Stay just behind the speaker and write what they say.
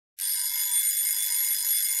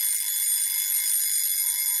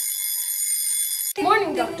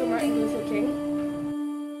Morning, Dr. Martin Luther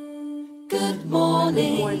King. Good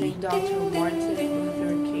morning. Good morning, Dr. Martin Luther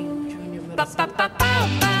King Jr. Middle School.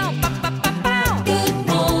 Good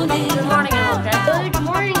morning. Good morning, MLK. Good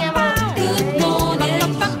morning, MLK. Good morning.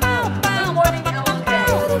 Good morning, MLK.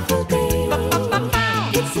 Beautiful day.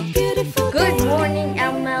 It's a beautiful Good day. morning,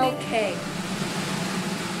 MLK.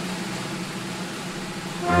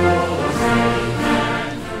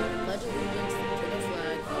 Pledge allegiance to the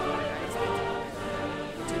flag of the United States of America,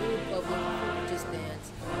 and to the republic for which it stands,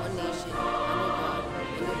 one nation, under God, indivisible,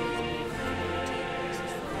 with liberty and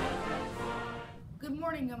justice for all. Good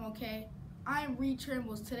morning, MLK. I am Reed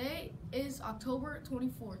Trimbles. Today is October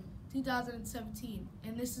 24th, 2017,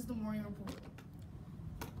 and this is the morning report.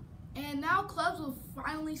 And now clubs will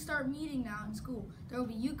finally start meeting now in school. There will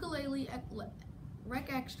be ukulele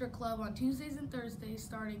rec extra club on Tuesdays and Thursdays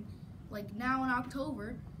starting like now in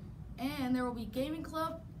October. And there will be gaming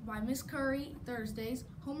club by Miss Curry Thursdays,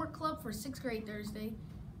 homework club for 6th grade Thursday,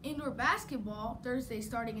 indoor basketball Thursday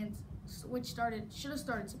should have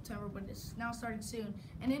started September, but it's now starting soon,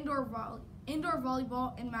 and indoor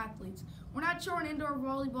volleyball and mathletes. We're not sure when indoor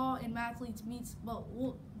volleyball and mathletes meets, but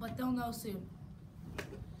they'll know soon.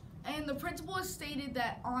 And the principal has stated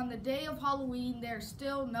that on the day of Halloween, there's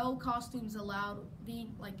still no costumes allowed.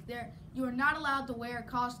 You are not allowed to wear a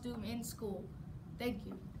costume in school. Thank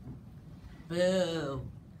you. Boo!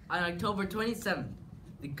 On October 27th,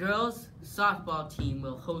 the girls' softball team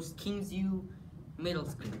will host Kingsview Middle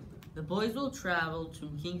School. The boys will travel to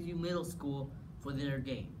Kingsview Middle School for their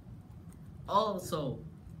game. Also,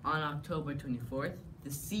 on October 24th,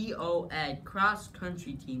 the co-ed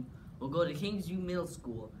cross-country team will go to Kingsview Middle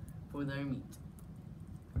School for their meet.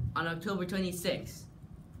 On October 26th,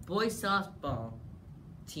 boys' softball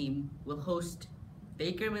team will host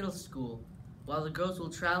Baker Middle School, while the girls will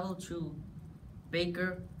travel to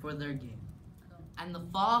Baker for their game. And the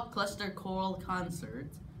Fall Cluster Choral Concert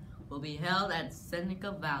will be held at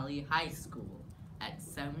Seneca Valley High School at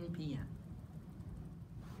 7 p.m.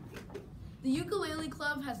 The ukulele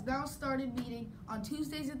club has now started meeting on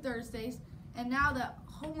Tuesdays and Thursdays, and now the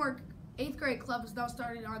homework 8th grade club has now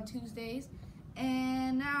started on Tuesdays,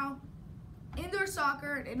 and now indoor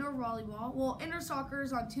soccer and indoor volleyball. Well, indoor soccer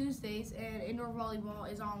is on Tuesdays and indoor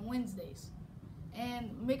volleyball is on Wednesdays.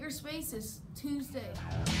 And Makerspace is Tuesday.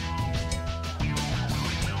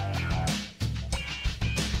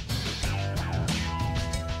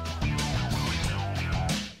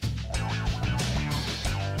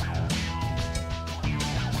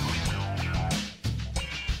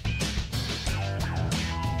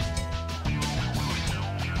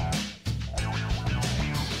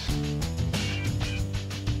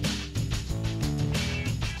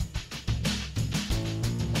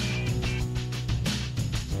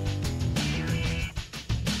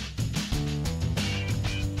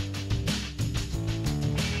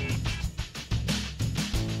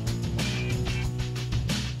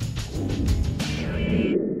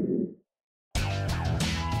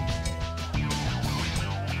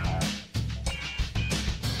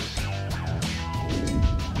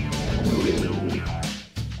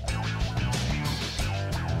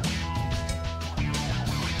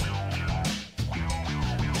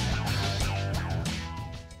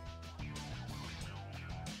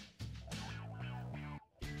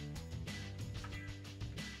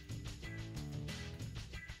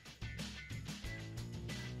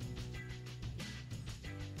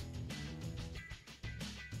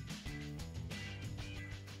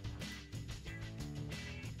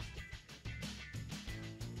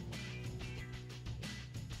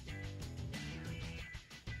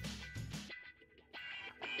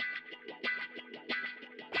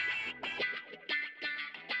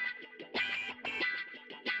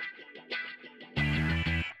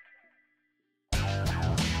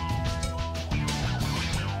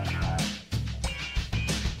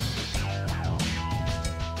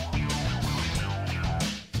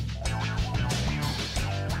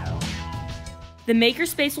 The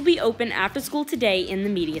Makerspace will be open after school today in the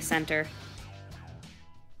Media Center.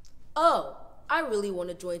 Oh, I really want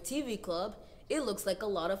to join TV Club. It looks like a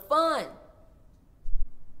lot of fun.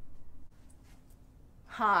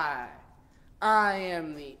 Hi, I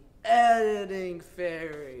am the editing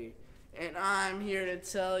fairy, and I'm here to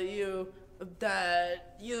tell you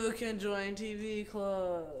that you can join TV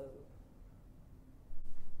Club.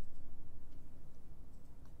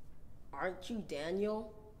 Aren't you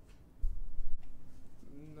Daniel?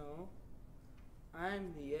 No,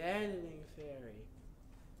 I'm the editing fairy.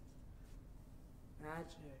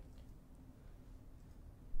 Magic.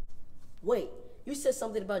 Wait, you said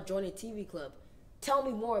something about joining TV Club. Tell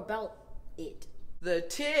me more about it. The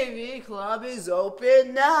TV club is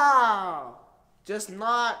open now. It's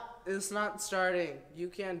not starting. You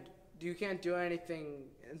can't do anything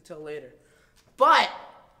until later. But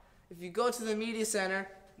if you go to the media center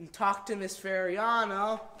and talk to Miss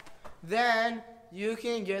Fariano, then you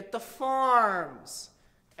can get the forms.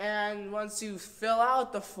 And once you fill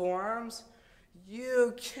out the forms,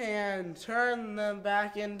 you can turn them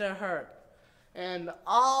back into her. And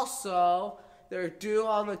also, they're due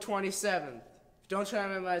on the 27th. If you don't turn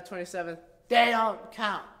them in by the 27th, they don't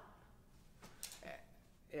count.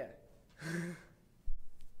 Yeah.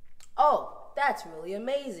 Oh, that's really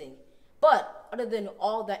amazing. But other than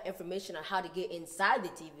all that information on how to get inside the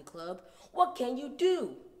TV club, what can you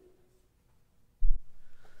do?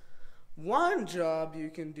 One job you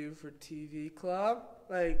can do for TV club,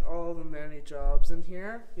 like all the many jobs in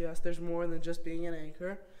here, yes, there's more than just being an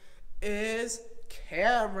anchor, is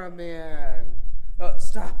cameraman. Oh,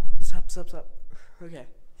 stop. Okay.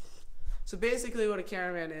 So basically what a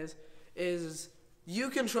cameraman is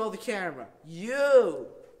you control the camera. You.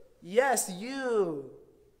 Yes, you.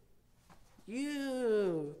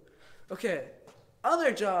 You. Okay.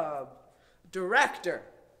 Other job. Director.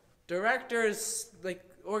 Directors, like,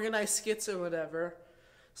 organize skits or whatever.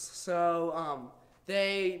 So,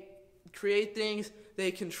 they create things,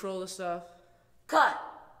 they control the stuff. Cut!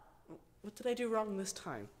 What did I do wrong this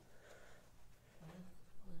time?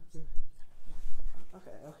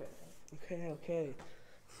 Okay.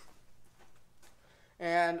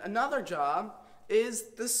 And another job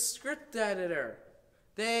is the script editor.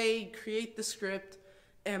 They create the script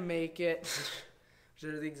and make it, which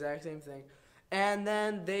are the exact same thing. And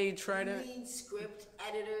then they try to... You mean script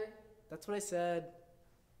editor? That's what I said.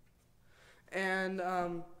 And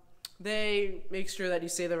they make sure that you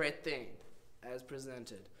say the right thing as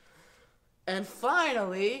presented. And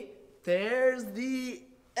finally, there's the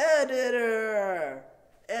editor.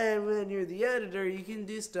 And when you're the editor, you can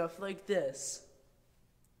do stuff like this.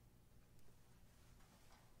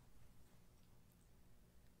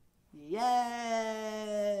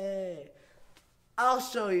 Yay! I'll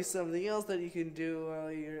show you something else that you can do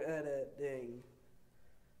while you're editing.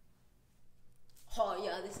 Oh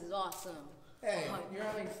yeah, this is awesome. Hey, you're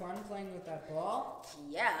having fun playing with that ball?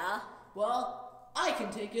 Yeah. Well, I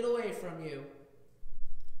can take it away from you.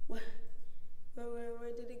 Where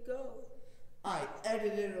did it go? I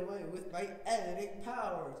edited it away with my editing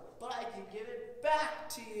powers, but I can give it back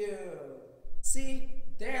to you. See?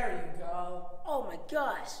 There you go. Oh my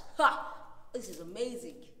gosh. Ha! This is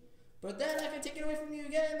amazing. But then I can take it away from you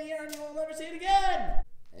again in the air and you will never see it again.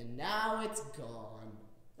 And now it's gone.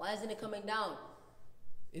 Why isn't it coming down?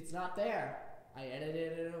 It's not there. I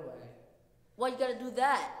edited it away. Why you gotta do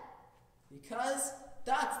that? Because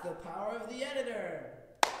that's the power of the editor.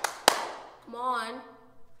 Come on.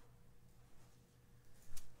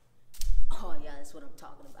 Oh yeah, that's what I'm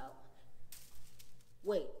talking about.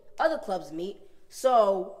 Wait, other clubs meet.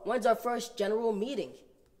 So, when's our first general meeting?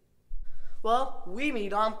 Well, we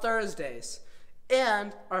meet on Thursdays.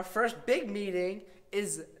 And our first big meeting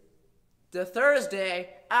is the Thursday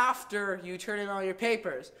after you turn in all your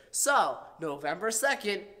papers. So, November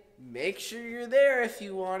 2nd, make sure you're there if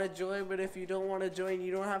you want to join, but if you don't want to join,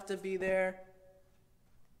 you don't have to be there.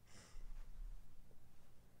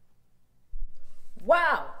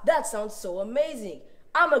 Wow, that sounds so amazing.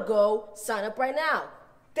 I'ma go sign up right now.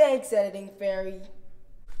 Thanks, Editing Fairy.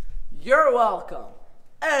 You're welcome.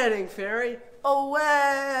 Editing Fairy, away!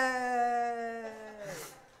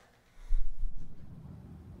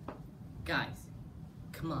 Guys,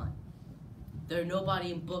 come on. There's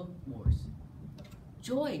nobody in Book Wars.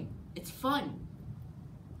 Join. It's fun.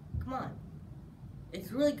 Come on.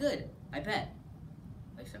 It's really good, I bet.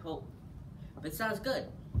 At least I hope. But it sounds good.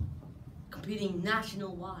 Competing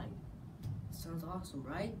national-wide. Sounds awesome,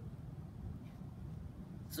 right?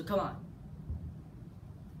 So come on.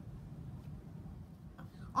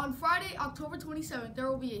 On Friday, October 27th, there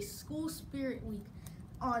will be a school spirit week.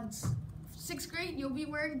 On 6th grade, you'll be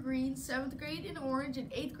wearing green, 7th grade in orange, and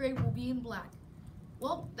 8th grade will be in black.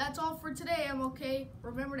 Well, that's all for today, MLK.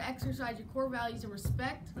 Remember to exercise your core values of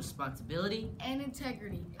respect, Responsibility. and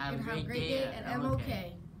integrity. Have a and great day at at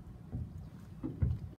MLK.